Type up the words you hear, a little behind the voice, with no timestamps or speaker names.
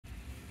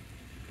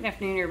Good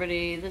afternoon,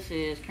 everybody. This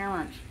is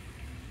Cameron.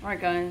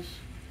 Alright, guys.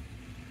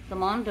 The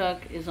mom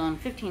duck is on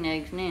 15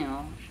 eggs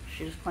now.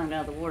 She just climbed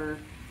out of the water.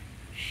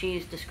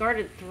 She's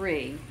discarded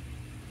 3.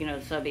 You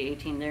know, so that'd be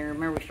 18 there.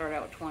 Remember, we started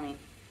out with 20.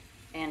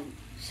 And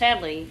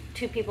sadly,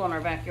 2 people in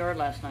our backyard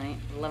last night,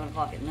 11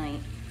 o'clock at night,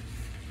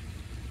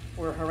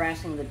 were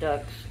harassing the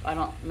ducks. I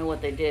don't know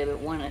what they did, but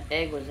one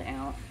egg was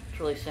out.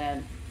 It's really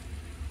sad.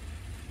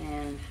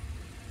 And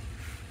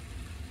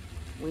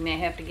we may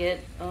have to get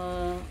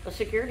a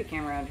security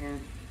camera out here.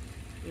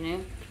 You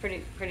know,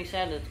 it's pretty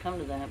sad that it's come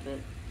to that, but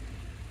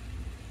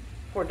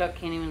poor duck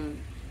can't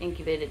even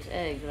incubate its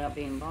eggs without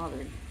being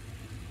bothered.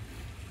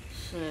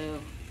 So,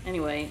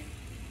 anyway,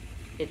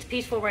 it's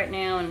peaceful right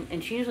now,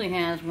 and she usually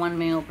has one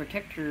male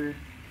protector,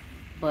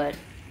 but,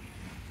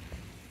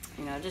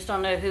 you know, I just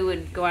don't know who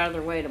would go out of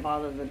their way to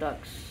bother the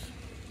ducks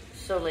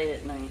so late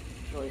at night.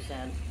 It's really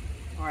sad.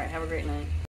 Alright, have a great night.